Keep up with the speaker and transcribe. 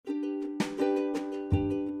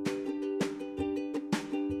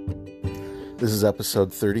This is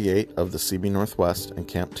episode 38 of the CB Northwest and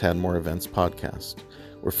Camp Tadmor Events podcast.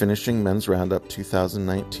 We're finishing Men's Roundup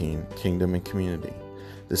 2019, Kingdom and Community.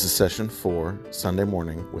 This is session 4, Sunday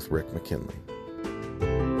morning with Rick McKinley.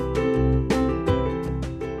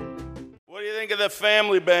 What do you think of the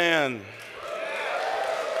family band?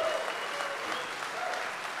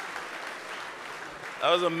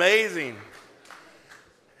 That was amazing.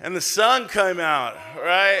 And the sun came out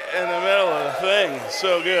right in the middle of the thing.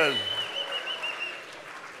 So good.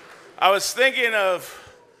 I was thinking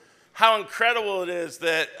of how incredible it is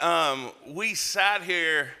that we sat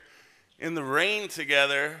here in the rain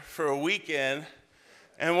together for a weekend,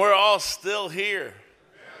 and we're all still here.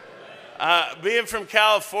 Being from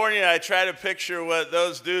California, I try to picture what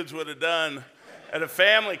those dudes would have done at a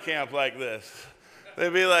family camp like this.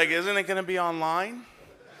 They'd be like, isn't it going to be online?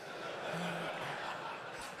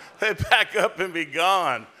 They'd pack up and be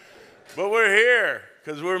gone. But we're here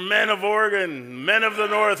because we're men of Oregon, men of the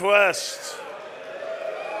Northwest.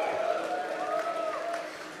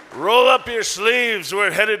 Roll up your sleeves. We're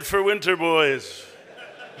headed for winter, boys.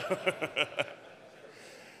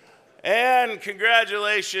 And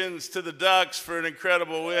congratulations to the Ducks for an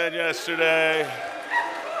incredible win yesterday.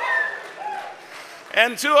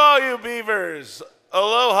 And to all you Beavers,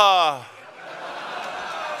 aloha.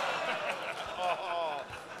 Oh,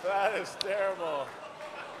 that is terrible.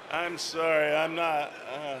 I'm sorry, I'm not.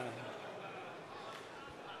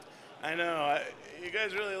 I know, you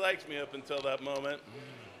guys really liked me up until that moment.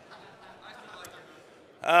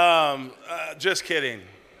 Just kidding.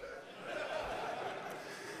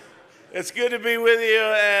 It's good to be with you,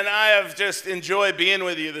 and I have just enjoyed being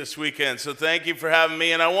with you this weekend, so thank you for having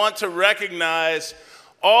me. And I want to recognize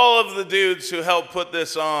all of the dudes who helped put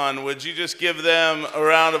this on. Would you just give them a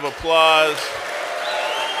round of applause?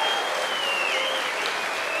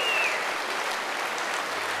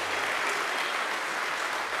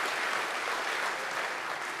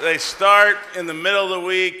 They start in the middle of the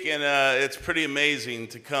week, and it's pretty amazing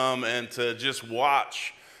to come and to just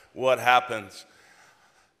watch what happens.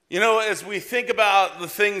 You know, as we think about the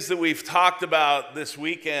things that we've talked about this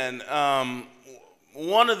weekend,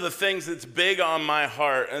 one of the things that's big on my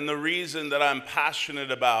heart and the reason that I'm passionate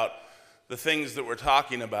about the things that we're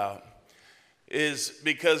talking about is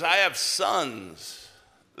because I have sons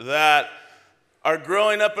that are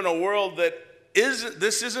growing up in a world that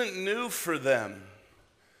isn't new for them.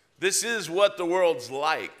 This is what the world's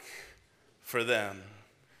like for them.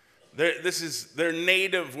 This is their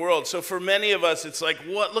native world. So for many of us, it's like,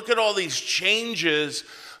 what? Look at all these changes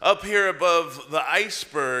up here above the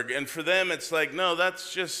iceberg. And for them, it's like, no,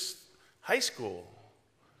 that's just high school,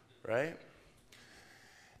 right?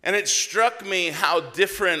 And it struck me how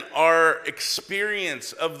different our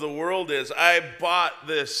experience of the world is. I bought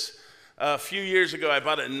this a few years ago. I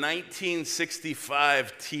bought a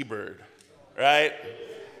 1965 T-Bird, right?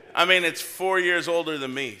 I mean, it's 4 years older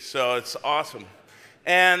than me, so it's awesome.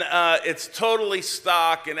 And it's totally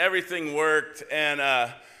stock, and everything worked.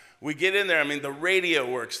 And we get in there. I mean, the radio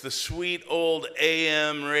works, the sweet old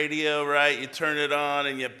AM radio, right? You turn it on,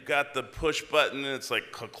 and you've got the push button, and it's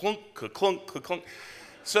like ka-clunk, ka-clunk, ka-clunk.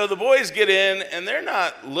 So the boys get in, and they're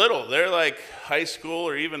not little. They're like high school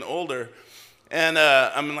or even older. And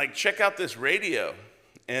I'm like, check out this radio.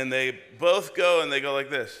 And they both go, and they go like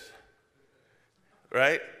this,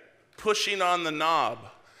 right? Pushing on the knob.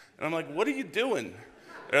 And I'm like, what are you doing?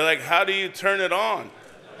 They're like, how do you turn it on?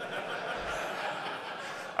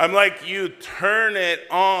 I'm like, you turn it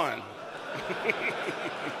on.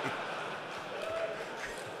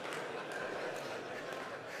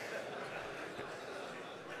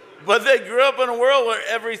 But they grew up in a world where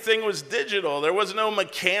everything was digital. There was no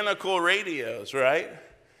mechanical radios, right?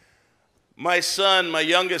 My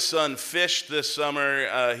youngest son, fished this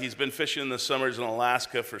summer. He's been fishing in the summers in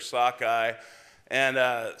Alaska for sockeye. And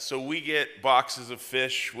so we get boxes of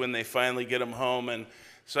fish when they finally get them home. And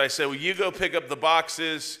so I said, well, you go pick up the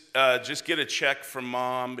boxes. Just get a check from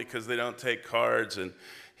Mom because they don't take cards. And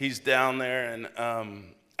he's down there. And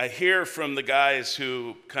I hear from the guys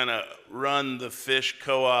who kind of run the fish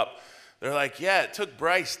co-op. They're like, yeah, it took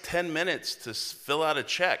Bryce 10 minutes to fill out a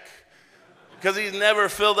check. Because he's never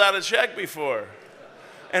filled out a check before.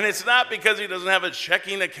 And it's not because he doesn't have a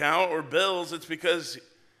checking account or bills. It's because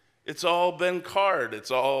it's all been card.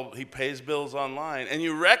 He pays bills online. And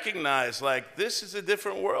you recognize, like, this is a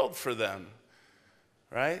different world for them,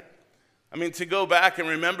 right? I mean, to go back and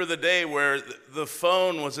remember the day where the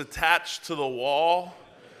phone was attached to the wall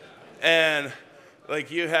and,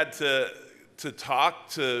 like, you had to talk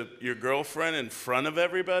to your girlfriend in front of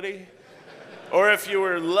everybody. Or if you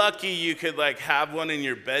were lucky, you could like have one in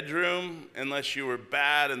your bedroom, unless you were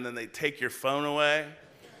bad, and then they take your phone away.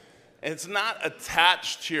 And it's not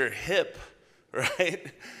attached to your hip,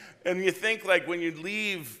 right? And you think like when you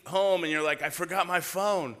leave home and you're like, I forgot my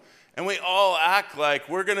phone. And we all act like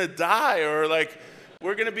we're gonna die, or like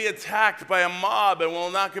we're gonna be attacked by a mob and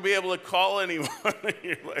we're not gonna be able to call anyone.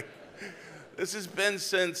 You're like, this has been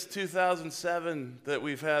since 2007 that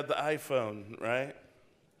we've had the iPhone, right?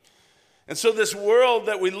 And so this world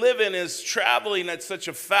that we live in is traveling at such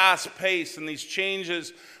a fast pace, and these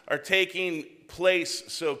changes are taking place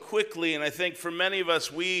so quickly. And I think for many of us,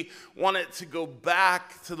 we want it to go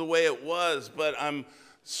back to the way it was, but I'm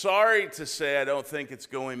sorry to say I don't think it's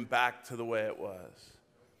going back to the way it was.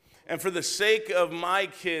 And for the sake of my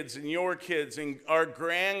kids and your kids and our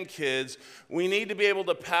grandkids, we need to be able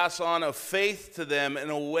to pass on a faith to them and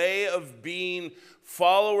a way of being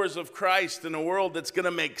followers of Christ in a world that's going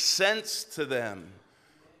to make sense to them,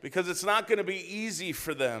 because it's not going to be easy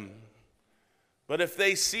for them. But if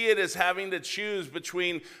they see it as having to choose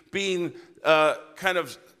between being kind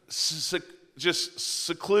of just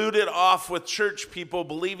secluded off with church people,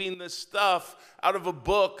 believing this stuff out of a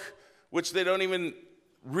book, which they don't even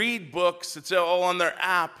read books, it's all on their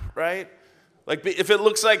app, right? Like if it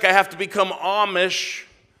looks like I have to become Amish,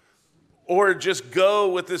 or just go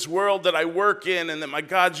with this world that I work in and that my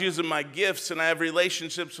God's using my gifts and I have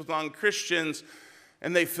relationships with non-Christians,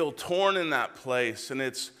 and they feel torn in that place. And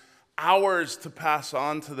it's ours to pass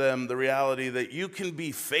on to them the reality that you can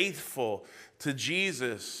be faithful to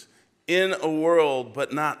Jesus in a world,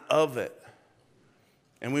 but not of it.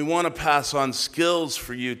 And we want to pass on skills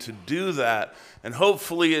for you to do that. And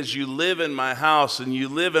hopefully as you live in my house and you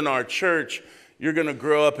live in our church, you're going to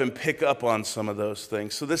grow up and pick up on some of those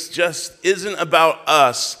things. So this just isn't about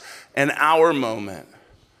us and our moment.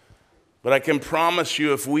 But I can promise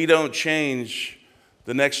you, if we don't change,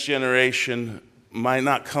 the next generation might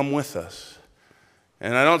not come with us.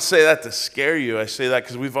 And I don't say that to scare you. I say that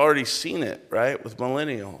because we've already seen it, right, with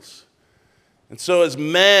millennials. And so as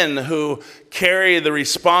men who carry the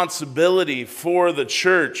responsibility for the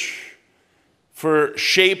church, for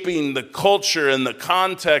shaping the culture and the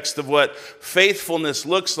context of what faithfulness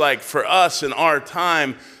looks like for us in our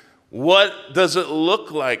time, what does it look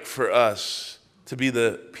like for us to be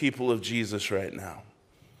the people of Jesus right now?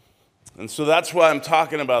 And so that's why I'm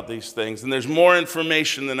talking about these things. And there's more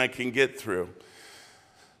information than I can get through.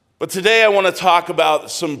 But today I want to talk about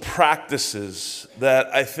some practices that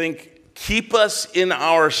I think keep us in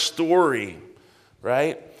our story,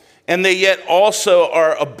 right? And they yet also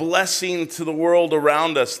are a blessing to the world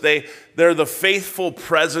around us. They're the faithful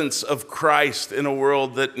presence of Christ in a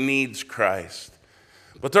world that needs Christ.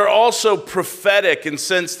 But they're also prophetic in the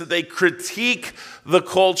sense that they critique the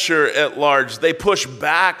culture at large. They push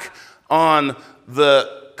back on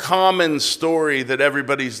the common story that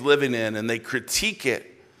everybody's living in, and they critique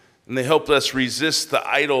it. And they help us resist the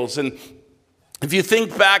idols. And if you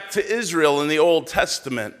think back to Israel in the Old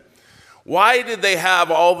Testament, why did they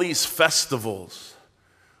have all these festivals?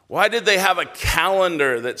 Why did they have a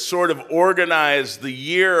calendar that sort of organized the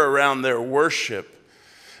year around their worship?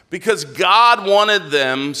 Because God wanted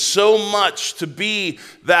them so much to be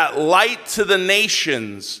that light to the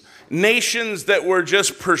nations, nations that were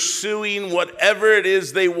just pursuing whatever it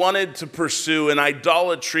is they wanted to pursue in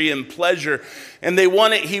idolatry and pleasure. And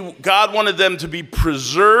God wanted them to be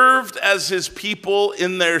preserved as his people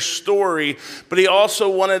in their story, but he also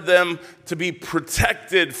wanted them to be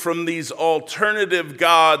protected from these alternative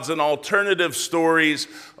gods and alternative stories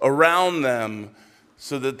around them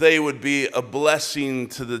so that they would be a blessing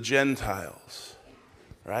to the Gentiles,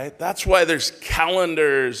 right? That's why there's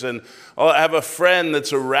calendars. And I have a friend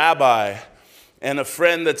that's a rabbi and a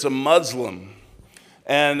friend that's a Muslim.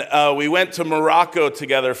 And we went to Morocco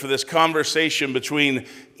together for this conversation between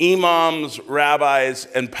imams, rabbis,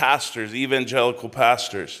 and pastors, evangelical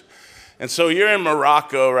pastors. And so you're in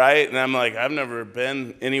Morocco, right? And I'm like, I've never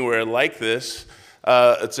been anywhere like this.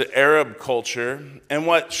 It's an Arab culture. And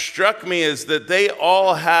what struck me is that they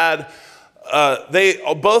all had,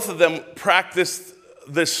 both of them practiced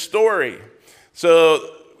this story.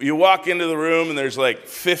 So you walk into the room and there's like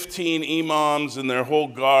 15 imams in their whole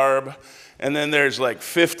garb. And then there's like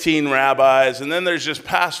 15 rabbis. And then there's just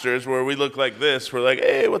pastors where we look like this. We're like,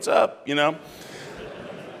 hey, what's up, you know?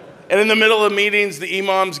 And in the middle of meetings, the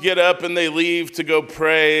imams get up and they leave to go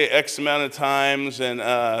pray X amount of times. And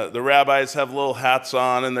the rabbis have little hats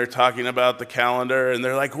on and they're talking about the calendar. And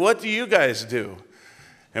they're like, what do you guys do?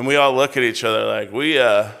 And we all look at each other like,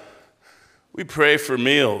 we pray for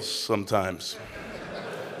meals sometimes.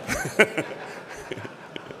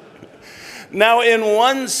 Now, in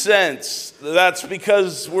one sense, that's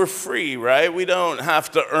because we're free, right? We don't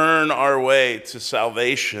have to earn our way to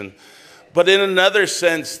salvation. But in another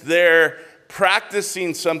sense, they're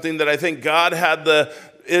practicing something that I think God had the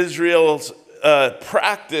Israel's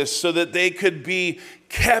practice so that they could be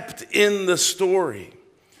kept in the story,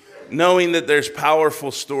 knowing that there's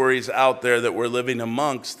powerful stories out there that we're living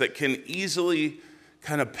amongst that can easily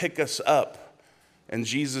kind of pick us up, and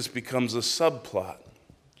Jesus becomes a subplot.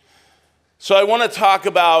 So I want to talk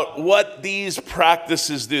about what these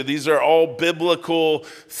practices do. These are all biblical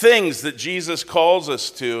things that Jesus calls us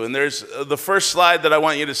to. And there's the first slide that I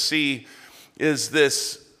want you to see is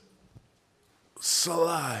this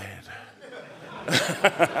slide.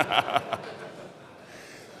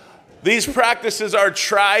 These practices are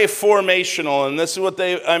triformational, and this is what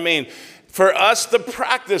I mean. For us to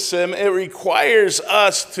practice them, it requires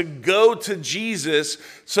us to go to Jesus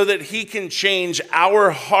so that he can change our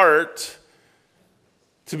heart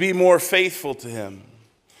to be more faithful to him.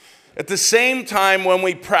 At the same time, when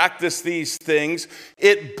we practice these things,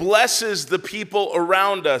 it blesses the people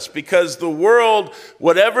around us, because the world,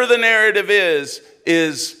 whatever the narrative is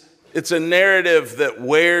it's a narrative that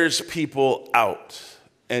wears people out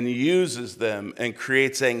and uses them and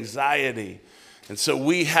creates anxiety. And so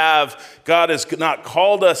God has not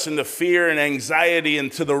called us into fear and anxiety,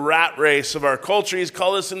 into the rat race of our culture. He's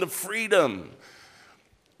called us into freedom.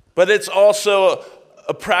 But it's also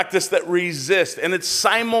a practice that resists, and it's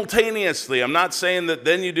simultaneously. I'm not saying that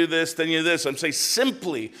then you do this, then you do this. I'm saying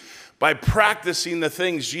simply by practicing the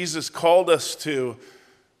things Jesus called us to,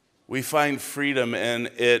 we find freedom, and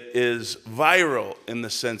it is viral in the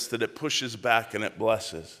sense that it pushes back and it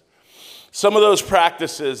blesses. Some of those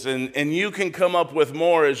practices, and you can come up with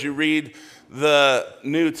more as you read the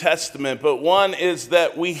New Testament, but one is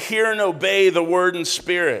that we hear and obey the word and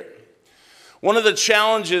spirit. One of the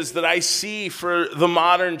challenges that I see for the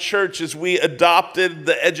modern church is we adopted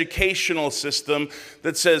the educational system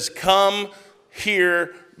that says, come,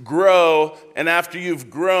 hear, grow, and after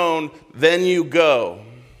you've grown, then you go.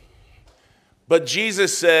 But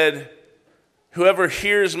Jesus said, whoever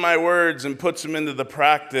hears my words and puts them into the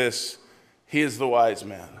practice, he is the wise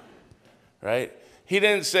man, right? He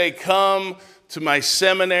didn't say, come to my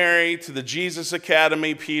seminary, to the Jesus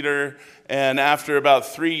Academy, Peter, and after about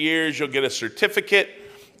 3 years, you'll get a certificate,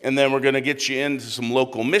 and then we're going to get you into some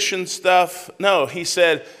local mission stuff. No, he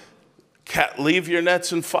said, leave your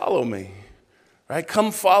nets and follow me, right?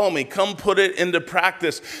 Come follow me. Come put it into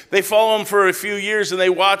practice. They follow him for a few years, and they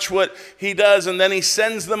watch what he does, and then he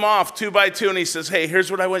sends them off 2 by 2, and he says, hey,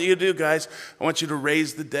 here's what I want you to do, guys. I want you to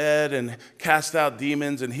raise the dead and cast out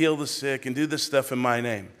demons and heal the sick and do this stuff in my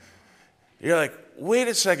name. You're like, wait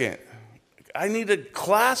a second. I need a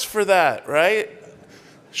class for that, right?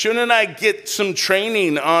 Shouldn't I get some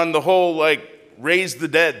training on the whole, raise the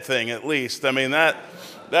dead thing at least? I mean,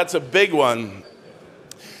 that's a big one.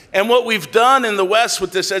 And what we've done in the West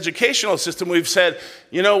with this educational system, we've said,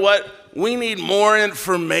 you know what? We need more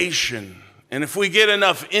information. And if we get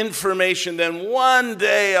enough information, then one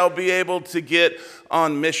day I'll be able to get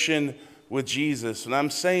on mission with Jesus. And I'm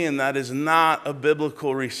saying that is not a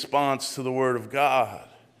biblical response to the Word of God.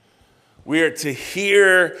 We are to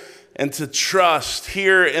hear and to trust,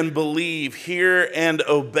 hear and believe, hear and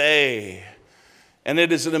obey. And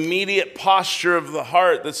it is an immediate posture of the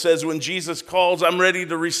heart that says, when Jesus calls, I'm ready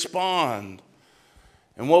to respond.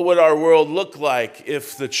 And what would our world look like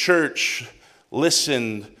if the church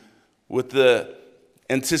listened with the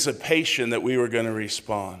anticipation that we were going to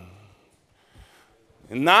respond?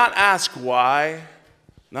 And not ask why,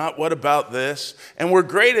 not what about this. And we're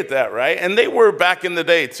great at that, right? And they were back in the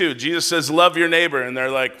day too. Jesus says, love your neighbor. And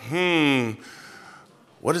they're like,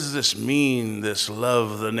 what does this mean, this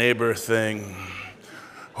love the neighbor thing?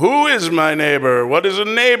 Who is my neighbor? What is a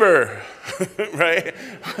neighbor? Right?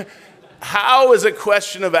 How is a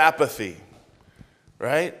question of apathy,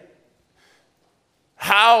 right?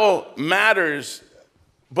 How matters,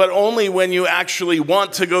 but only when you actually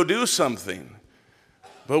want to go do something.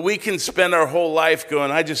 But we can spend our whole life going,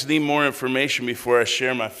 I just need more information before I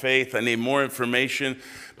share my faith. I need more information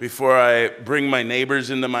before I bring my neighbors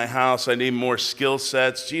into my house. I need more skill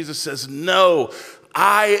sets. Jesus says, no,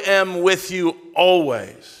 I am with you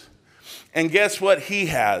always. And guess what he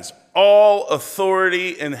has? All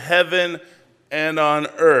authority in heaven and on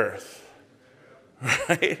earth,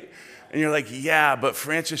 right? And you're like, yeah, but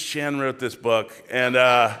Francis Chan wrote this book, and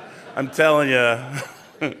I'm telling you,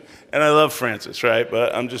 and I love Francis, right?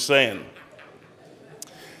 But I'm just saying.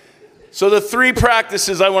 So the 3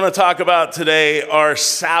 practices I want to talk about today are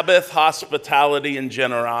Sabbath, hospitality, and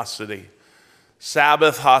generosity.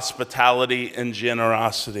 Sabbath, hospitality, and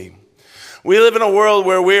generosity. We live in a world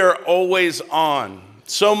where we are always on.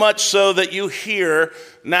 So much so that you hear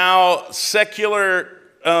now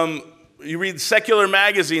you read secular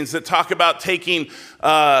magazines that talk about taking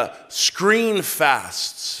screen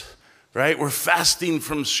fasts, right? We're fasting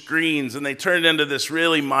from screens, and they turn it into this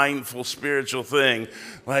really mindful spiritual thing.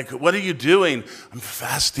 Like, what are you doing? I'm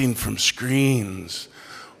fasting from screens.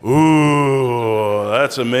 Ooh,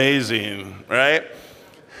 that's amazing, right?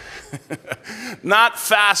 Not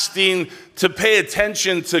fasting to pay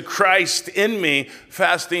attention to Christ in me,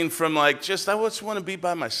 fasting from I just want to be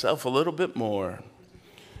by myself a little bit more.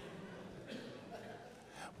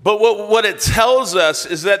 But what it tells us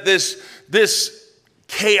is that this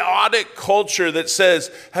chaotic culture that says,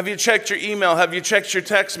 have you checked your email? Have you checked your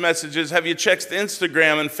text messages? Have you checked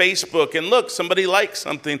Instagram and Facebook? And look, somebody liked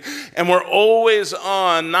something. And we're always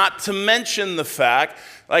on, not to mention the fact,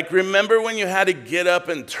 remember when you had to get up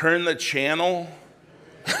and turn the channel?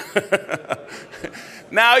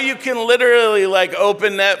 Now you can literally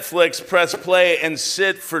open Netflix, press play, and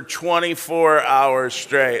sit for 24 hours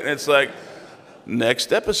straight. And it's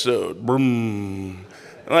next episode, boom.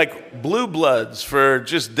 Blue Bloods for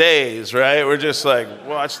just days, right? We're just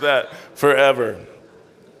watch that forever.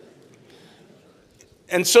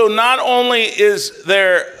 And so not only is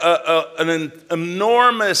there an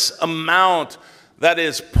enormous amount that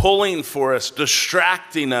is pulling for us,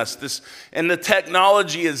 distracting us, and the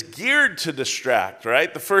technology is geared to distract,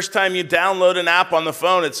 right? The first time you download an app on the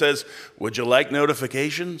phone, it says, would you like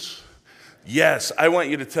notifications? Yes, I want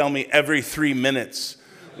you to tell me every 3 minutes,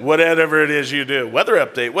 whatever it is you do. Weather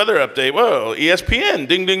update, whoa, ESPN,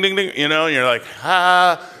 ding, ding, ding, ding. And you're like,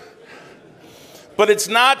 ah. But it's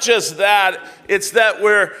not just that. It's that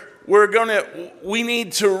we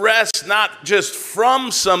need to rest not just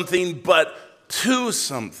from something, but to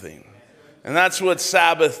something. And that's what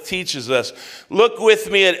Sabbath teaches us. Look with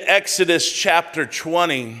me at Exodus chapter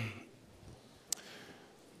 20.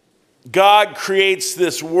 God creates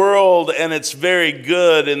this world, and it's very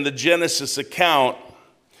good in the Genesis account.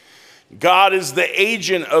 God is the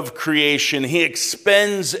agent of creation. He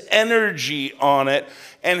expends energy on it,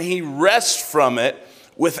 and he rests from it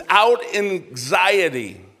without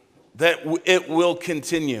anxiety that it will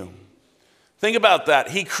continue. Think about that.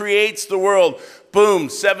 He creates the world. Boom,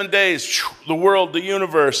 7 days, the world, the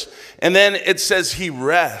universe. And then it says he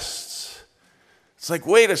rests. It's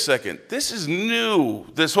wait a second, this is new,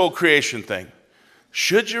 this whole creation thing.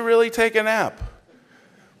 Should you really take a nap?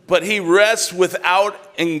 But he rests without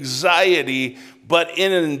anxiety, but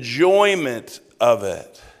in enjoyment of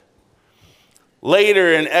it.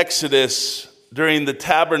 Later in Exodus, during the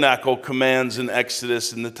tabernacle commands in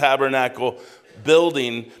Exodus, in the tabernacle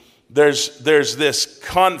building, there's this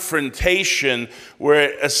confrontation where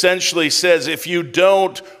it essentially says, if you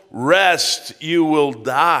don't rest, you will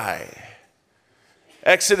die.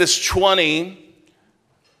 Exodus 20,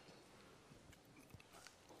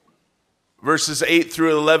 verses 8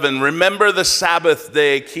 through 11. Remember the Sabbath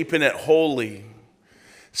day, keeping it holy.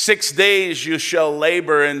 6 days you shall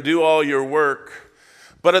labor and do all your work.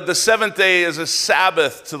 But at the seventh day is a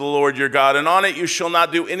Sabbath to the Lord your God, and on it you shall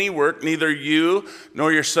not do any work, neither you,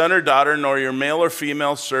 nor your son or daughter, nor your male or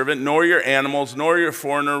female servant, nor your animals, nor your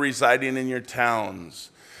foreigner residing in your towns.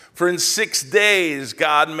 For in 6 days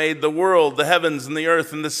God made the world, the heavens and the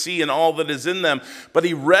earth and the sea and all that is in them. But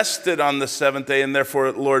he rested on the seventh day, and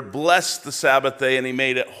therefore the Lord blessed the Sabbath day, and he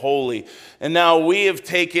made it holy. And now we have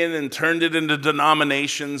taken and turned it into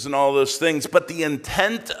denominations and all those things. But the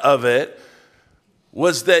intent of it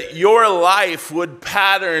was that your life would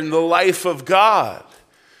pattern the life of God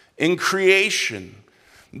in creation.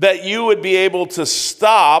 That you would be able to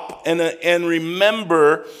stop and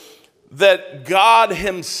remember that God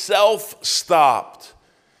himself stopped.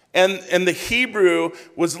 And the Hebrew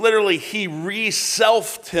was literally, he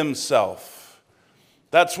re-selfed himself.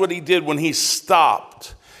 That's what he did when he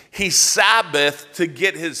stopped. He Sabbathed to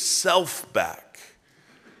get his self back.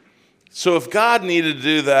 So if God needed to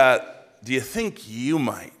do that, do you think you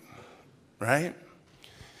might? Right?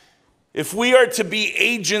 If we are to be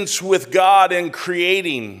agents with God in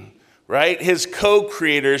creating, right, his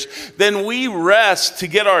co-creators, then we rest to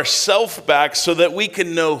get our self back so that we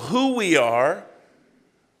can know who we are.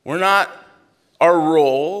 We're not our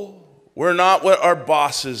role. We're not what our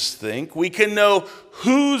bosses think. We can know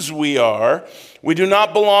whose we are. We do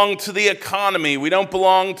not belong to the economy. We don't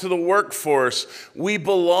belong to the workforce. We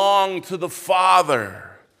belong to the Father,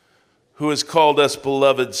 who has called us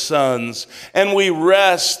beloved sons. And we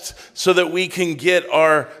rest so that we can get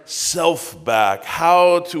our self back.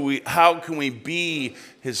 How can we be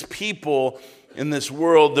his people in this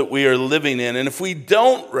world that we are living in? And if we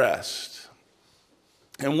don't rest,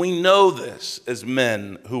 And we know this as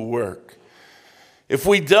men who work. If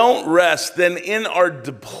we don't rest, then in our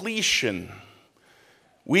depletion,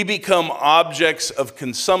 we become objects of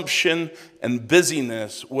consumption and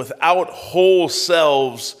busyness without whole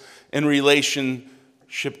selves in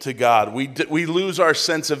relationship to God. We lose our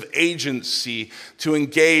sense of agency to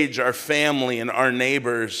engage our family and our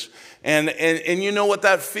neighbors. And you know what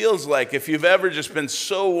that feels like. If you've ever just been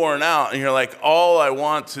so worn out and you're like, all I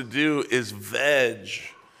want to do is veg,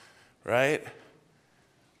 right?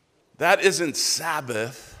 That isn't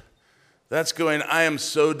Sabbath. That's going, I am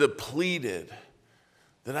so depleted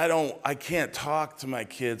that I can't talk to my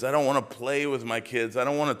kids. I don't want to play with my kids. I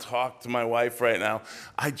don't want to talk to my wife right now.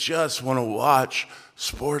 I just want to watch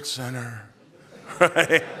SportsCenter,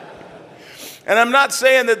 right? And I'm not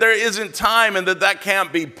saying that there isn't time and that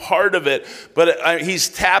can't be part of it, but he's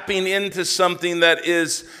tapping into something that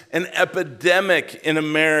is an epidemic in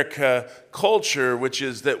America culture, which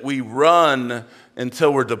is that we run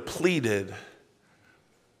until we're depleted.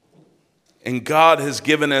 And God has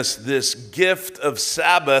given us this gift of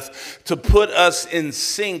Sabbath to put us in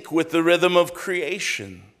sync with the rhythm of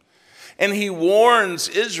creation. And he warns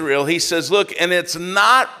Israel, he says, look, and it's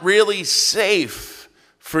not really safe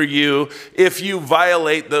for you if you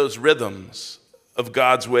violate those rhythms of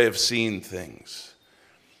God's way of seeing things.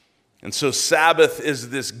 And so Sabbath is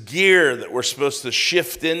this gear that we're supposed to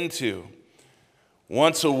shift into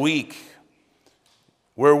once a week,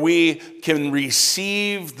 where we can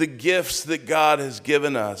receive the gifts that God has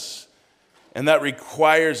given us. And that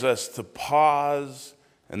requires us to pause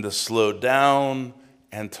and to slow down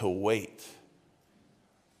and to wait.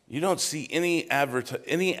 You don't see any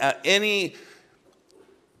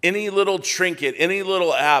little trinket, any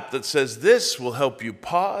little app that says this will help you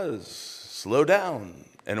pause, slow down,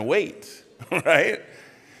 and wait, right?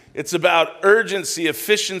 It's about urgency,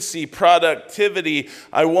 efficiency, productivity.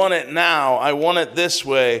 I want it now. I want it this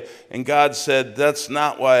way. And God said, that's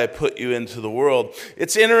not why I put you into the world.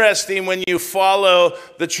 It's interesting when you follow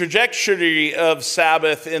the trajectory of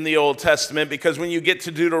Sabbath in the Old Testament, because when you get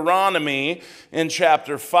to Deuteronomy in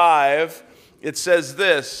chapter 5, it says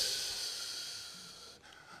this.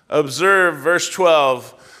 Observe, verse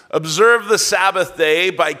 12. Observe the Sabbath day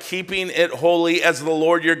by keeping it holy as the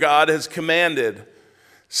Lord your God has commanded.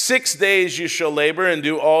 6 days you shall labor and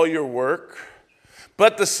do all your work.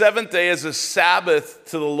 But the seventh day is a Sabbath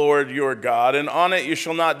to the Lord your God, and on it you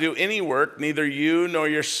shall not do any work, neither you nor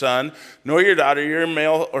your son, nor your daughter, your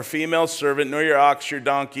male or female servant, nor your ox, your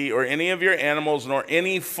donkey, or any of your animals, nor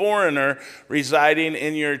any foreigner residing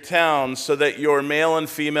in your town, so that your male and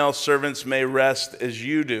female servants may rest as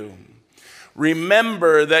you do.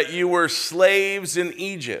 Remember that you were slaves in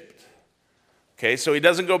Egypt. Okay, so he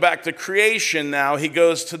doesn't go back to creation now. He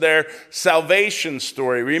goes to their salvation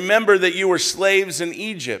story. Remember that you were slaves in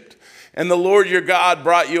Egypt, and the Lord your God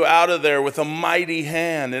brought you out of there with a mighty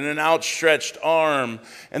hand and an outstretched arm.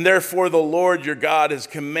 And therefore the Lord your God has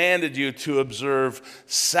commanded you to observe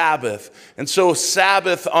Sabbath. And so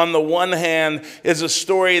Sabbath, on the one hand, is a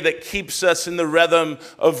story that keeps us in the rhythm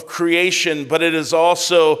of creation, but it is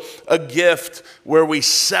also a gift where we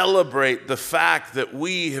celebrate the fact that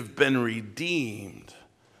we have been redeemed.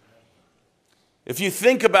 If you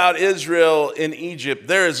think about Israel in Egypt,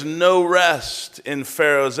 there is no rest in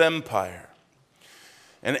Pharaoh's empire.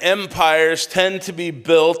 And empires tend to be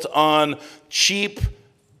built on cheap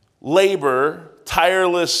labor,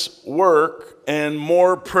 tireless work, and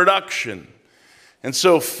more production. And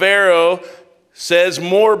so Pharaoh says,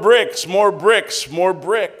 more bricks, more bricks, more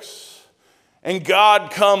bricks. And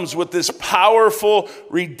God comes with this powerful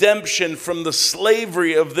redemption from the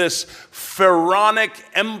slavery of this pharaonic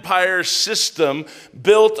empire system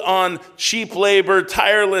built on cheap labor,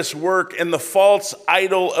 tireless work, and the false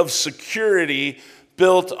idol of security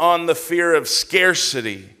built on the fear of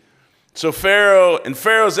scarcity. So in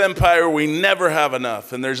Pharaoh's empire, we never have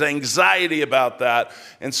enough, and there's anxiety about that.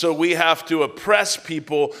 And so we have to oppress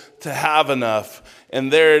people to have enough.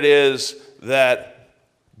 And there it is that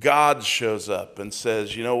God shows up and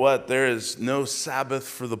says, you know what? There is no Sabbath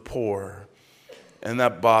for the poor, and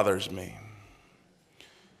that bothers me.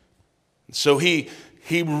 So he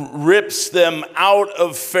rips them out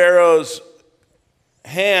of Pharaoh's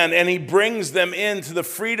hand, and he brings them into the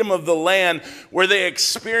freedom of the land where they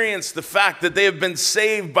experience the fact that they have been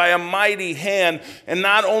saved by a mighty hand. And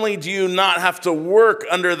not only do you not have to work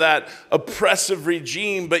under that oppressive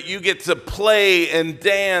regime, but you get to play and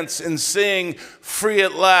dance and sing, free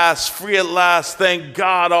at last, thank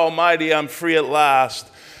God Almighty, I'm free at last.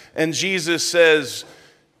 And Jesus says,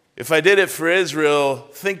 if I did it for Israel,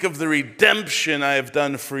 think of the redemption I have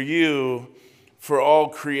done for you, for all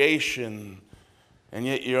creation. and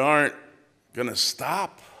yet you aren't going to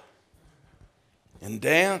stop and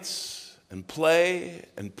dance and play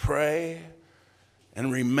and pray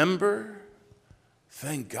and remember,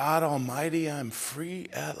 thank God Almighty, I'm free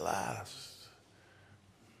at last.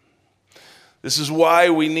 This is why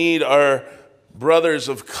we need our brothers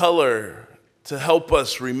of color to help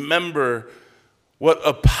us remember what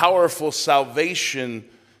a powerful salvation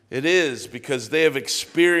it is, because they have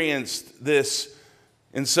experienced this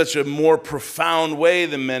in such a more profound way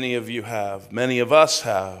than many of you have, many of us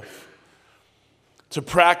have. To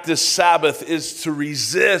practice Sabbath is to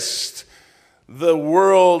resist the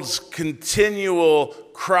world's continual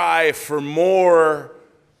cry for more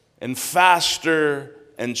and faster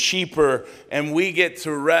and cheaper, and we get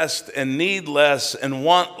to rest and need less and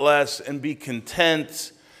want less and be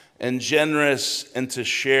content and generous and to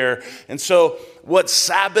share. And so what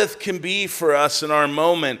Sabbath can be for us in our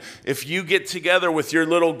moment, if you get together with your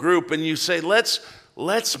little group and you say,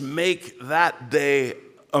 let's make that day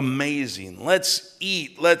amazing. Let's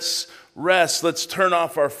eat, let's rest, let's turn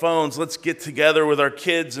off our phones, let's get together with our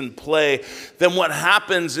kids and play. Then what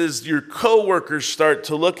happens is your coworkers start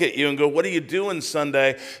to look at you and go, what are you doing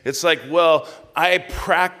Sunday? It's like, well, I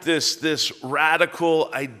practice this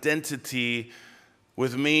radical identity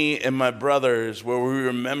with me and my brothers where we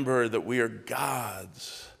remember that we are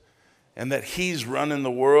God's and that He's running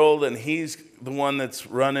the world and He's the one that's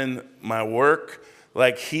running my work.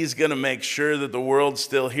 Like He's going to make sure that the world's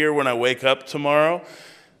still here when I wake up tomorrow.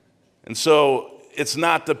 And so it's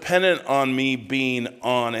not dependent on me being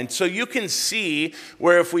on. And so you can see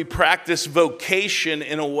where if we practice vocation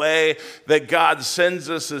in a way that God sends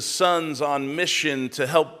us as sons on mission to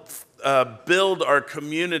help build our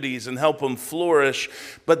communities and help them flourish,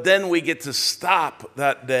 but then we get to stop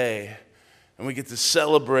that day and we get to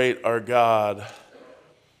celebrate our God.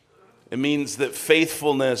 It means that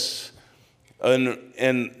faithfulness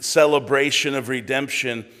and celebration of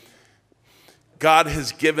redemption, God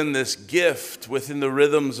has given this gift within the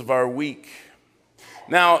rhythms of our week.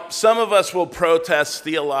 Now, some of us will protest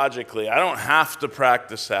theologically. I don't have to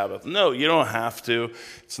practice Sabbath. No, you don't have to.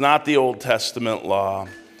 It's not the Old Testament law.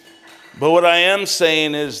 But what I am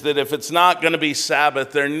saying is that if it's not going to be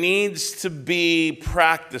Sabbath, there needs to be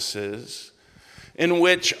practices in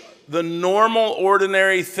which the normal,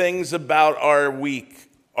 ordinary things about our week,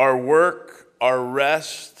 our work, our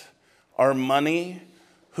rest, our money,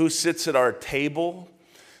 who sits at our table,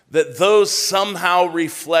 that those somehow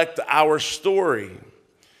reflect our story.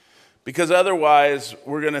 Because otherwise,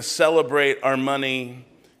 we're going to celebrate our money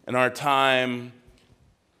and our time,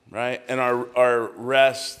 right, and our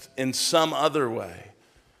rest in some other way.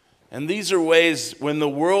 And these are ways when the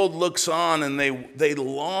world looks on and they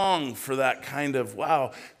long for that kind of,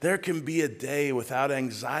 wow, there can be a day without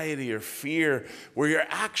anxiety or fear where you're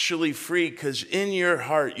actually free because in your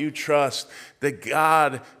heart you trust that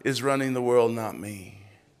God is running the world, not me.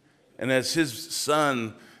 And as His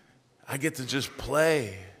son, I get to just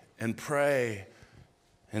play and pray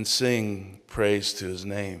and sing praise to His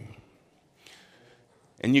name.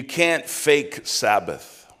 And you can't fake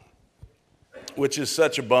Sabbath, which is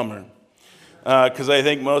such a bummer, because I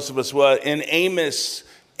think most of us will. In Amos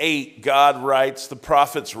 8, God writes, the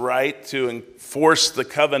prophets write to enforce the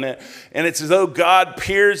covenant, and it's as though God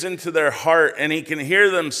peers into their heart and He can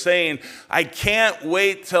hear them saying, I can't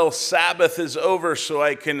wait till Sabbath is over so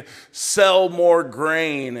I can sell more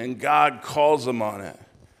grain, and God calls them on it.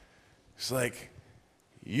 It's like,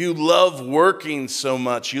 you love working so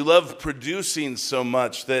much, you love producing so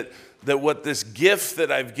much that what this gift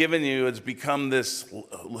that I've given you has become this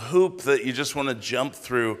hoop that you just want to jump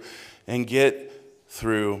through and get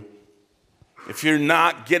through. If you're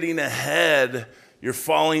not getting ahead, you're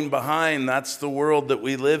falling behind. That's the world that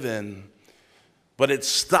we live in. But it's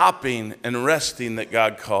stopping and resting that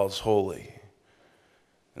God calls holy.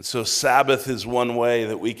 And so Sabbath is one way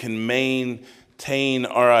that we can maintain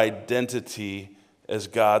our identity as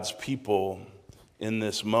God's people in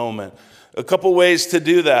this moment. A couple ways to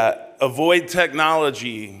do that. Avoid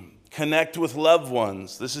technology. Connect with loved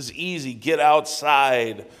ones. This is easy. Get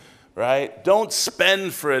outside, right? Don't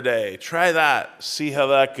spend for a day. Try that. See how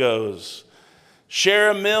that goes.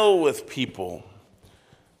 Share a meal with people.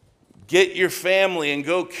 Get your family and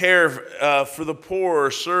go care for the poor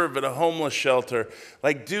or serve at a homeless shelter.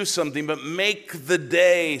 Like, do something, but make the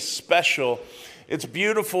day special. It's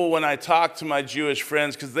beautiful when I talk to my Jewish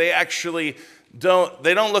friends because they actually don't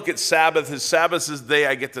look at Sabbath as Sabbath is the day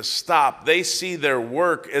I get to stop. They see their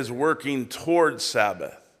work as working towards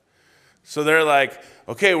Sabbath. So they're like,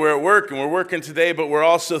 okay, we're at work and we're working today, but we're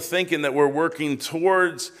also thinking that we're working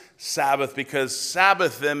towards Sabbath because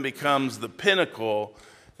Sabbath then becomes the pinnacle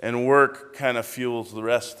and work kind of fuels the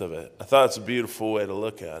rest of it. I thought it's a beautiful way to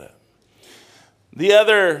look at it. The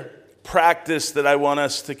other practice that I want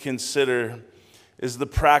us to consider is the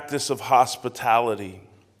practice of hospitality.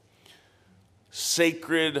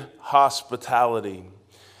 Sacred hospitality.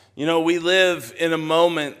 You know, we live in a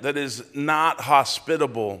moment that is not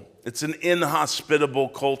hospitable. It's an inhospitable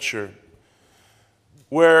culture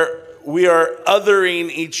where we are othering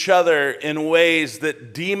each other in ways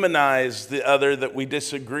that demonize the other that we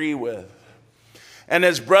disagree with. And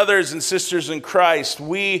as brothers and sisters in Christ,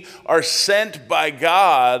 we are sent by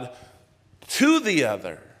God to the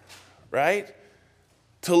other, right?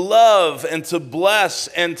 To love and to bless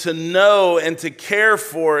and to know and to care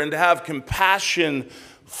for and to have compassion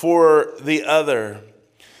for the other.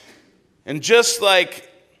 And just like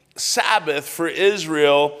Sabbath for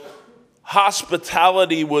Israel,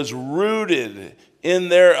 hospitality was rooted in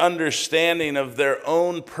their understanding of their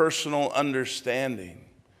own personal understanding.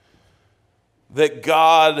 That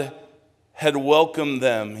God had welcomed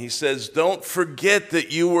them. He says, don't forget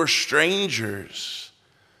that you were strangers,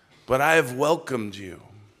 but I have welcomed you.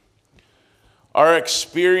 Our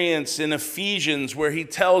experience in Ephesians where he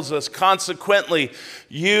tells us, consequently,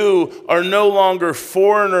 you are no longer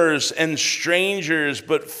foreigners and strangers,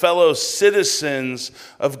 but fellow citizens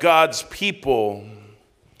of God's people.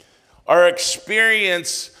 Our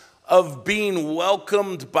experience of being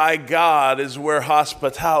welcomed by God is where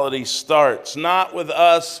hospitality starts, not with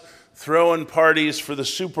us throwing parties for the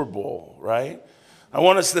Super Bowl, right? I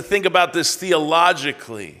want us to think about this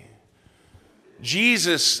theologically.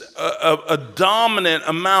 Jesus, a dominant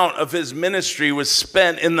amount of his ministry was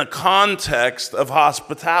spent in the context of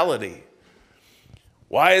hospitality.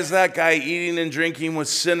 Why is that guy eating and drinking with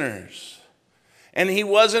sinners? And he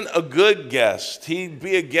wasn't a good guest. He'd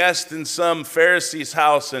be a guest in some Pharisee's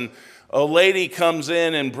house, and a lady comes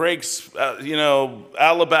in and breaks,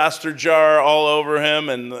 alabaster jar all over him,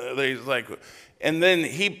 and he's like, and then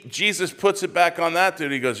Jesus puts it back on that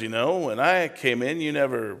dude. He goes, when I came in, you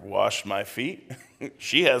never washed my feet.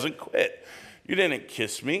 She hasn't quit. You didn't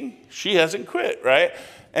kiss me. She hasn't quit, right?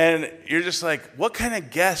 And you're just like, what kind of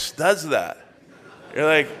guest does that? You're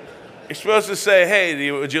like, you're supposed to say, hey,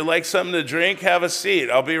 would you like something to drink? Have a seat.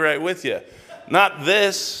 I'll be right with you. Not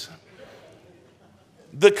this.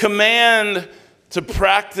 The command to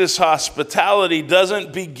practice hospitality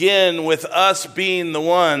doesn't begin with us being the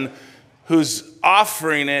one who's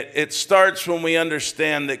offering it. It starts when we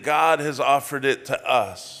understand that God has offered it to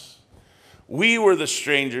us. We were the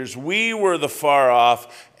strangers, we were the far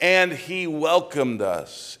off, and he welcomed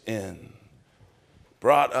us in,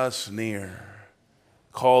 brought us near,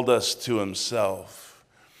 called us to himself.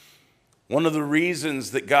 One of the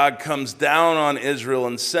reasons that God comes down on Israel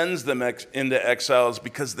and sends them into exile is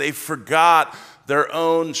because they forgot their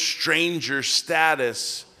own stranger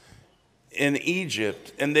status in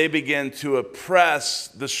Egypt, and they began to oppress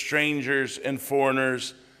the strangers and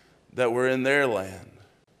foreigners that were in their land.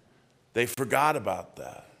 They forgot about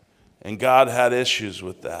that, and God had issues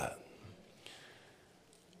with that.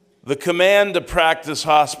 The command to practice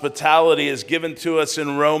hospitality is given to us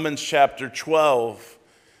in Romans chapter 12.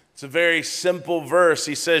 It's a very simple verse.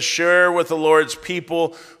 He says, share with the Lord's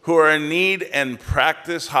people who are in need and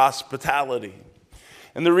practice hospitality.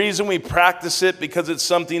 And the reason we practice it, because it's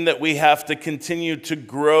something that we have to continue to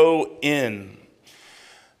grow in.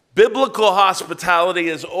 Biblical hospitality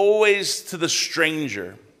is always to the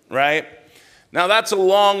stranger, right? Now that's a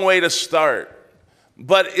long way to start,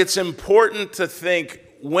 but it's important to think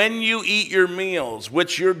when you eat your meals,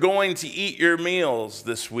 which you're going to eat your meals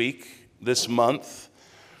this week, this month,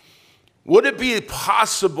 would it be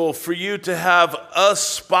possible for you to have a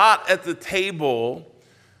spot at the table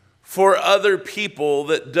for other people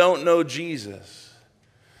that don't know Jesus,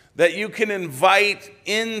 that you can invite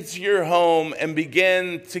into your home and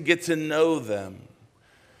begin to get to know them?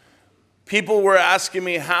 People were asking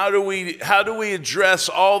me, how do we address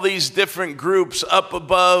all these different groups up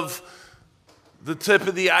above the tip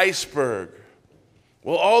of the iceberg?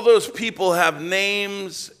 Well, all those people have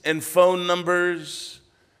names and phone numbers,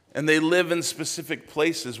 and they live in specific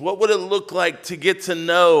places. What would it look like to get to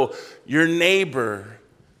know your neighbor,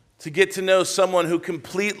 to get to know someone who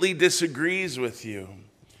completely disagrees with you?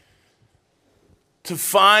 To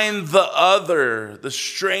find the other, the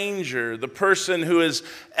stranger, the person who is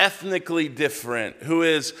ethnically different, who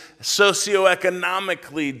is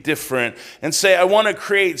socioeconomically different, and say, I want to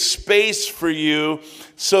create space for you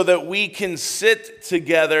so that we can sit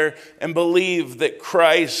together and believe that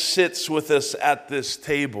Christ sits with us at this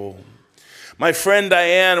table. My friend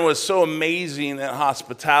Diane was so amazing at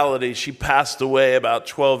hospitality. She passed away about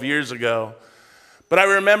 12 years ago. But I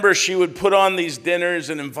remember she would put on these dinners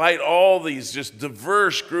and invite all these just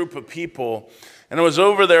diverse group of people. And I was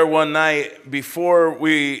over there one night before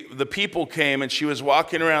the people came, and she was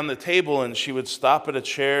walking around the table, and she would stop at a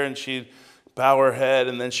chair and she'd bow her head,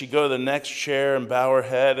 and then she'd go to the next chair and bow her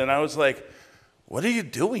head. And I was like, what are you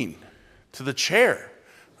doing to the chair,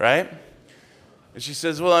 right? And she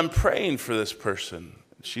says, well, I'm praying for this person.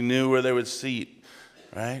 She knew where they would seat,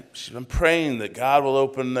 right? I'm praying that God will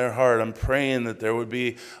open their heart. I'm praying that there would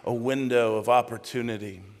be a window of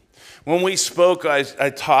opportunity. When we spoke, I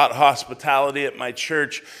taught hospitality at my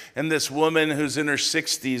church, and this woman who's in her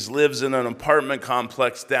 60s lives in an apartment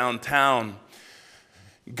complex downtown.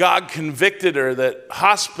 God convicted her that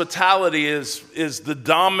hospitality is the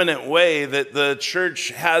dominant way that the church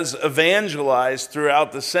has evangelized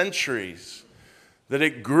throughout the centuries, that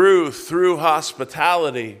it grew through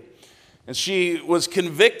hospitality. And she was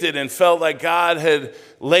convicted and felt like God had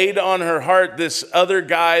laid on her heart this other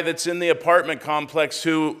guy that's in the apartment complex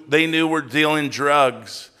who they knew were dealing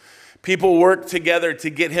drugs. People worked together to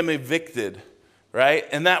get him evicted, right?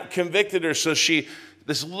 And that convicted her. So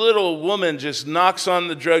this little woman just knocks on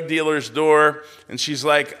the drug dealer's door, and she's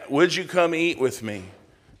like, would you come eat with me?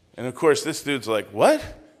 And of course, this dude's like, what?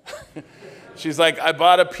 She's like, I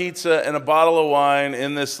bought a pizza and a bottle of wine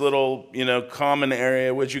in this little, common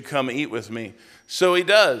area. Would you come eat with me? So he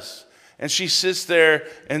does. And she sits there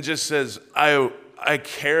and just says, I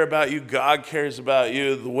care about you. God cares about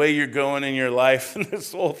you, the way you're going in your life and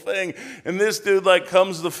this whole thing. And this dude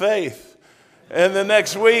comes to faith. And the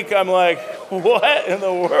next week I'm like, what in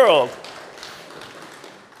the world?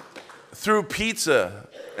 Through pizza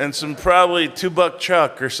and some probably $2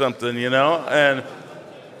 chuck or something,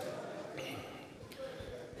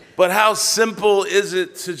 But how simple is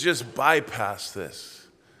it to just bypass this?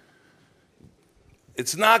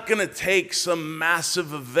 It's not going to take some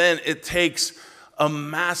massive event. It takes a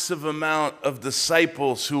massive amount of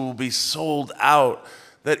disciples who will be sold out,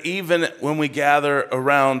 that even when we gather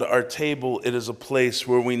around our table, it is a place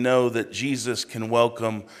where we know that Jesus can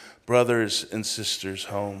welcome brothers and sisters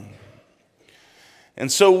home.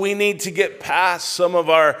 And so we need to get past some of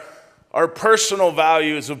our personal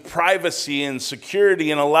values of privacy and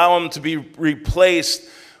security and allow them to be replaced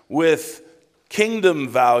with kingdom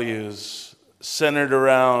values centered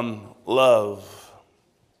around love.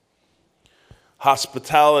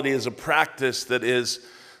 Hospitality is a practice that is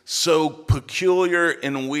so peculiar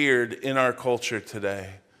and weird in our culture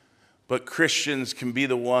today. But Christians can be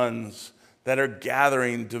the ones that are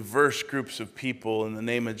gathering diverse groups of people in the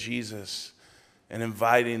name of Jesus and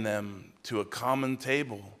inviting them to a common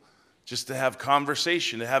table, just to have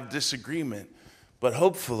conversation, to have disagreement. But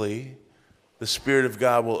hopefully, the Spirit of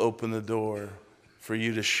God will open the door for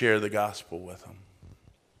you to share the gospel with them.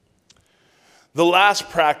 The last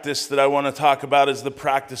practice that I want to talk about is the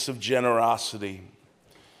practice of generosity.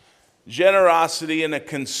 Generosity in a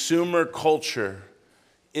consumer culture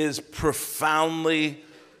is profoundly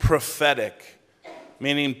prophetic,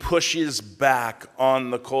 meaning pushes back on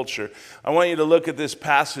the culture. I want you to look at this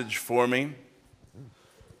passage for me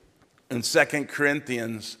in 2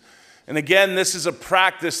 Corinthians. And again, this is a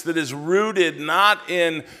practice that is rooted not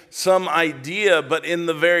in some idea, but in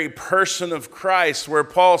the very person of Christ, where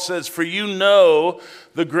Paul says, for you know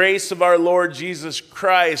the grace of our Lord Jesus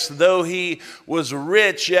Christ, though he was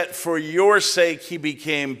rich, yet for your sake he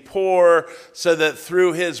became poor, so that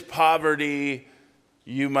through his poverty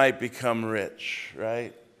you might become rich,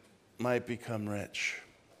 right? Might become rich.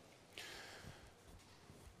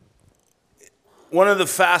 One of the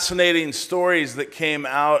fascinating stories that came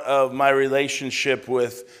out of my relationship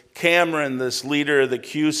with Cameron, this leader of the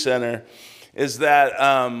Q Center, is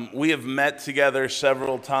that we have met together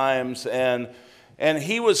several times, and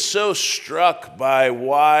he was so struck by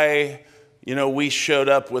why, we showed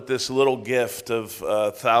up with this little gift of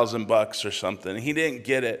 $1,000 or something. He didn't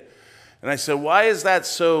get it. And I said, why is that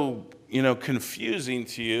so, confusing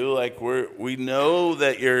to you? Like, we know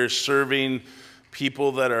that you're serving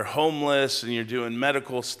people that are homeless and you're doing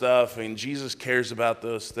medical stuff, and Jesus cares about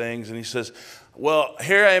those things. And he says, well,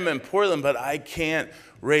 here I am in Portland, but I can't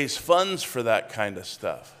raise funds for that kind of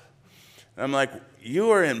stuff. And I'm like, you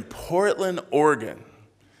are in Portland, Oregon.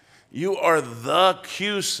 You are the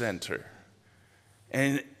Q Center,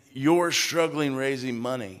 and you're struggling raising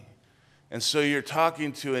money. And so you're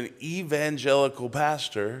talking to an evangelical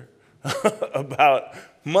pastor about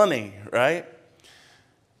money, right?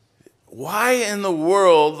 Why in the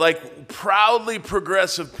world, proudly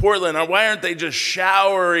progressive Portland, why aren't they just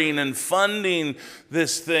showering and funding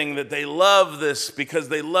this thing that they love this because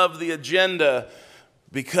they love the agenda?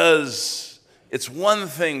 Because It's one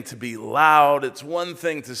thing to be loud. It's one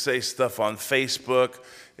thing to say stuff on Facebook.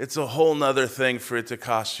 It's a whole nother thing for it to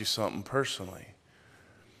cost you something personally.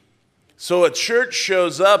 So a church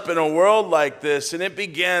shows up in a world like this, and it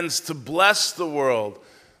begins to bless the world.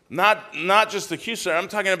 Not just the Q Center, I'm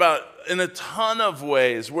talking about in a ton of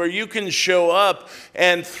ways where you can show up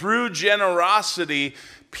and through generosity,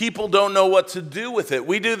 people don't know what to do with it.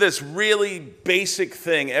 We do this really basic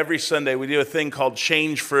thing every Sunday. We do a thing called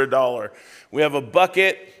Change for $1. We have a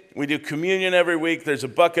bucket. We do communion every week. There's a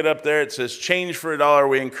bucket up there. It says Change for $1.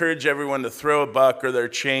 We encourage everyone to throw a buck or their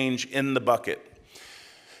change in the bucket.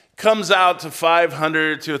 Comes out to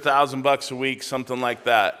 $500 to $1,000 a week, something like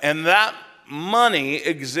that. And that money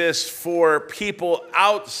exists for people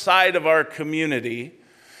outside of our community,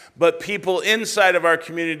 but people inside of our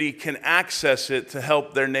community can access it to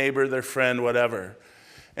help their neighbor, their friend, whatever.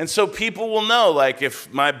 And so people will know, like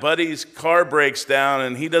if my buddy's car breaks down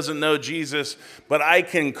and he doesn't know Jesus, but I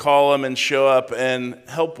can call him and show up and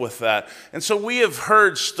help with that. And so we have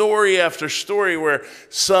heard story after story where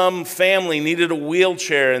some family needed a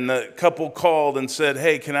wheelchair and the couple called and said,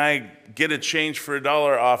 hey, can I get a change for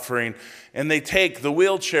 $1 offering? And they take the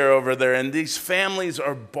wheelchair over there, and these families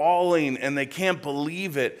are bawling, and they can't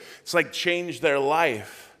believe it. It's like changed their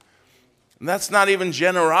life. And that's not even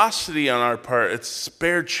generosity on our part. It's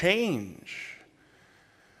spare change.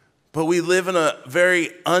 But we live in a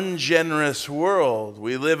very ungenerous world.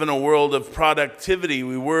 We live in a world of productivity.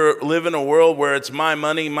 We live in a world where it's my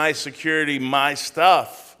money, my security, my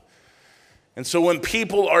stuff. And so when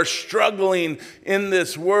people are struggling in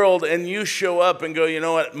this world and you show up and go, you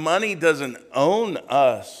know what, money doesn't own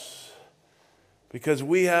us because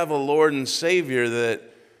we have a Lord and Savior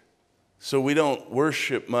so we don't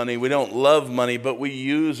worship money, we don't love money, but we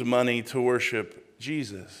use money to worship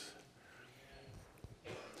Jesus.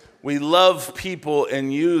 We love people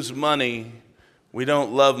and use money. We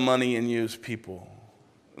don't love money and use people.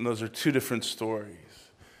 And those are two different stories.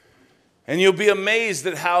 And you'll be amazed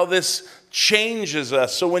at how this changes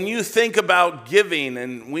us. So when you think about giving,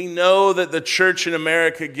 and we know that the church in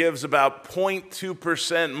America gives about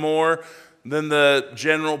 0.2% more than the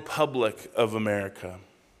general public of America.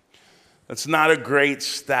 That's not a great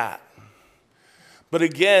stat. But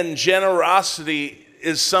again, generosity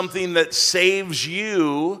is something that saves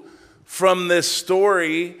you from this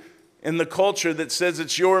story in the culture that says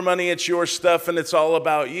it's your money, it's your stuff, and it's all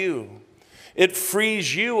about you. It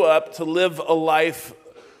frees you up to live a life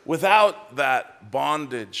without that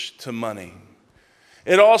bondage to money.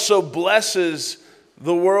 It also blesses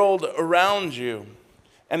the world around you,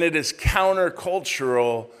 and it is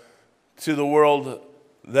countercultural to the world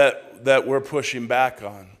that we're pushing back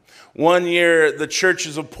on. One year, the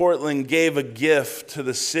churches of Portland gave a gift to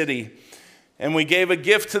the city, and we gave a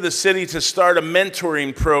gift to the city to start a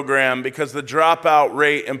mentoring program because the dropout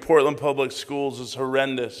rate in Portland Public Schools is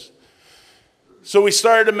horrendous. So we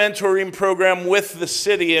started a mentoring program with the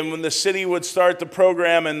city, and when the city would start the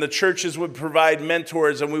program and the churches would provide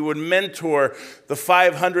mentors, and we would mentor the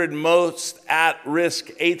 500 most at-risk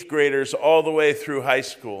 8th graders all the way through high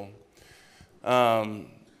school.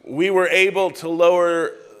 We were able to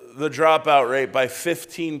lower the dropout rate by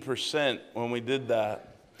 15% when we did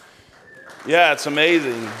that. Yeah, it's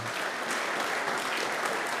amazing.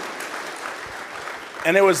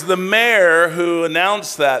 And it was the mayor who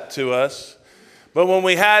announced that to us. But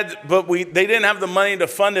they didn't have the money to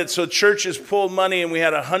fund it, so churches pulled money, and we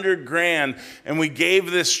had $100,000, and we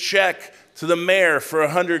gave this check to the mayor for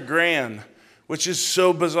 $100,000, which is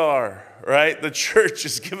so bizarre, right? The church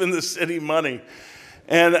is giving the city money.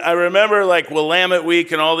 And I remember like Willamette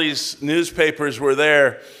Week and all these newspapers were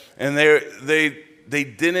there, and they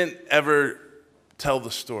didn't ever tell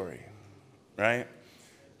the story, right?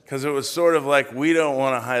 Because it was sort of like, we don't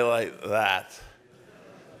want to highlight that.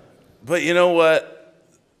 But you know what?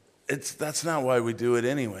 That's not why we do it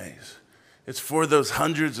anyways. It's for those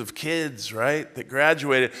hundreds of kids, right, that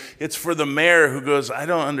graduated. It's for the mayor who goes, I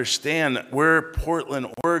don't understand. We're Portland,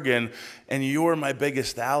 Oregon, and you're my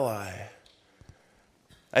biggest ally.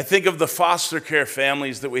 I think of the foster care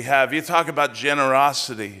families that we have. You talk about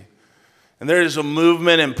generosity. And there is a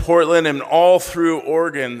movement in Portland and all through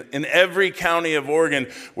Oregon, in every county of Oregon,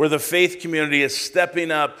 where the faith community is stepping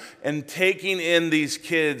up and taking in these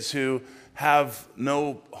kids who have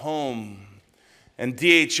no home. And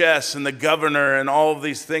DHS and the governor and all of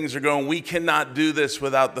these things are going, we cannot do this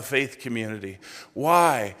without the faith community.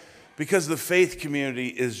 Why? Because the faith community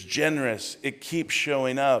is generous. It keeps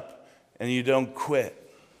showing up, and you don't quit.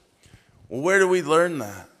 Well, where do we learn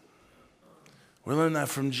that? We learn that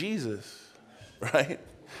from Jesus. Right?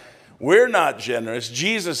 we're not generous.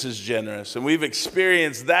 Jesus is generous, and we've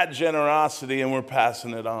experienced that generosity, and we're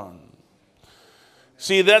passing it on.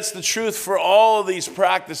 See, that's the truth for all of these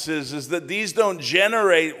practices, is that these don't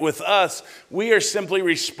generate with us. We are simply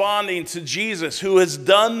responding to Jesus, who has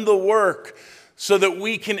done the work so that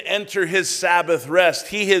we can enter his Sabbath rest.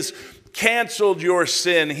 He has canceled your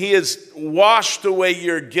sin. He has washed away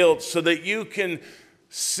your guilt so that you can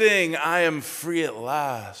sing, I am free at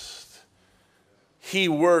last. He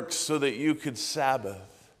worked so that you could Sabbath.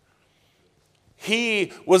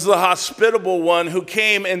 He was the hospitable one who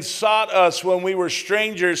came and sought us when we were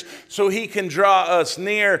strangers so he can draw us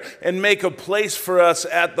near and make a place for us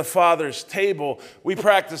at the Father's table. We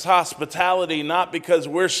practice hospitality not because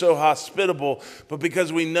we're so hospitable, but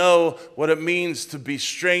because we know what it means to be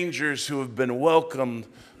strangers who have been welcomed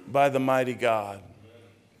by the mighty God.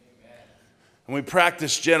 And we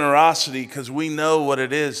practice generosity because we know what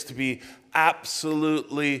it is to be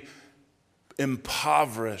absolutely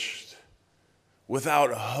impoverished,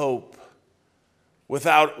 without hope,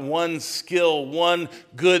 without one skill, one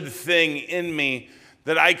good thing in me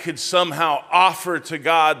that I could somehow offer to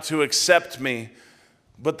God to accept me.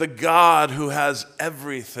 But the God who has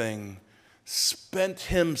everything spent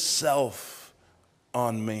himself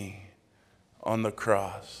on me on the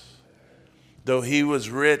cross. Though he was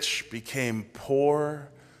rich, became poor,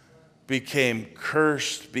 became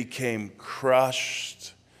cursed, became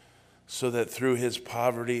crushed, so that through his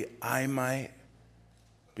poverty I might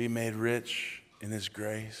be made rich in his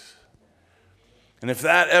grace. And if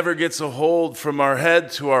that ever gets a hold from our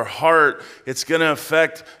head to our heart, it's going to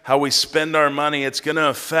affect how we spend our money. It's going to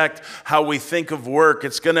affect how we think of work.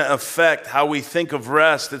 It's going to affect how we think of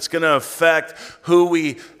rest. It's going to affect who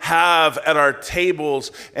we have at our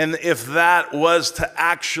tables. And if that was to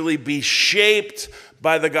actually be shaped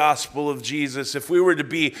by the gospel of Jesus, if we were to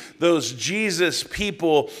be those Jesus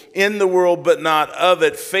people in the world but not of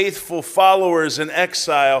it, faithful followers in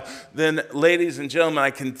exile, then, ladies and gentlemen, I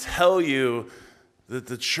can tell you that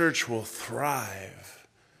the church will thrive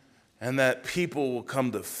and that people will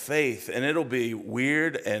come to faith, and it'll be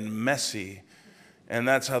weird and messy. And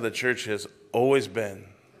that's how the church has always been,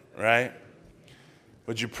 right?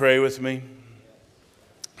 Would you pray with me?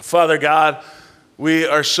 Father God, we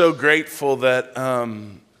are so grateful that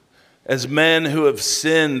as men who have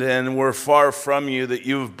sinned and were far from you, that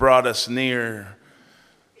you have brought us near,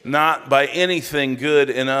 not by anything good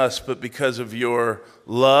in us, but because of your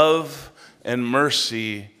love and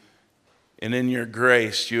mercy, and in your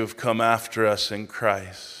grace you have come after us in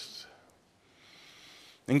Christ.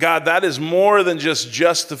 And God, that is more than just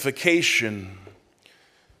justification,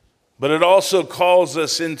 but it also calls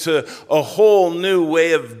us into a whole new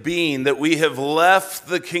way of being, that we have left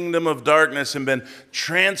the kingdom of darkness and been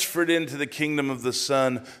transferred into the kingdom of the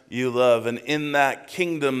Son you love. And in that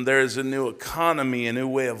kingdom, there is a new economy, a new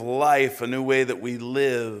way of life, a new way that we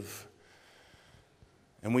live.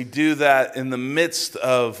 And we do that in the midst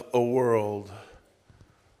of a world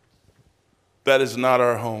that is not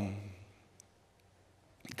our home.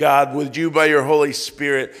 God, would you, by your Holy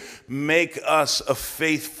Spirit, make us a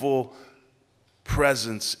faithful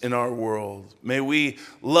presence in our world. May we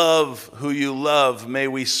love who you love. May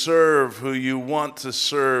we serve who you want to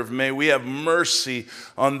serve. May we have mercy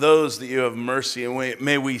on those that you have mercy. And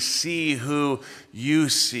may we see who you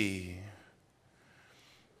see.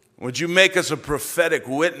 Would you make us a prophetic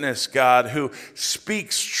witness, God, who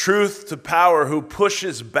speaks truth to power, who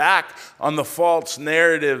pushes back on the false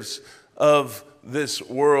narratives of this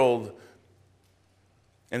world,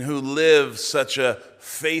 and who lives such a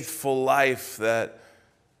faithful life that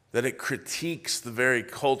it critiques the very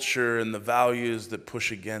culture and the values that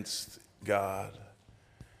push against God.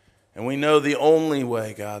 And we know the only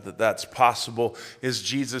way, God, that that's possible is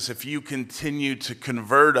Jesus. If you continue to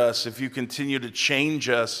convert us, if you continue to change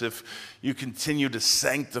us, if you continue to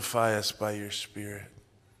sanctify us by your Spirit.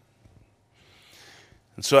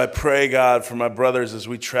 And so I pray, God, for my brothers as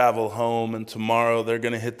we travel home, and tomorrow they're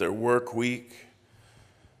going to hit their work week,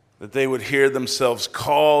 that they would hear themselves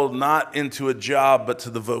called not into a job, but to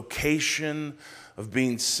the vocation of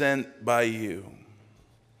being sent by you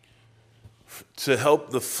to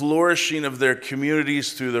help the flourishing of their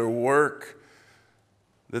communities through their work,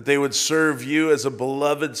 that they would serve you as a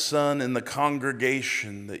beloved son in the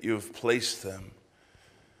congregation that you have placed them.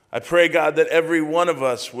 I pray, God, that every one of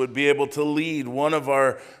us would be able to lead one of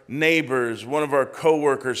our neighbors, one of our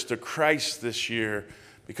coworkers to Christ this year,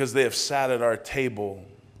 because they have sat at our table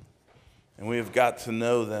and we have got to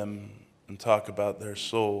know them and talk about their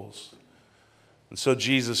souls. And so,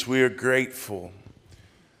 Jesus, we are grateful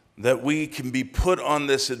that we can be put on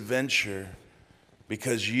this adventure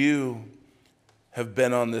because you have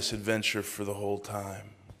been on this adventure for the whole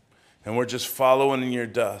time. And we're just following in your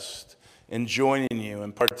dust and joining you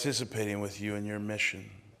and participating with you in your mission.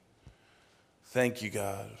 Thank you,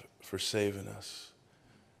 God, for saving us,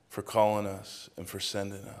 for calling us, and for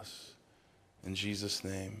sending us. In Jesus'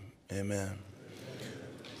 name, amen.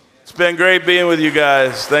 It's been great being with you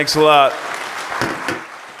guys. Thanks a lot.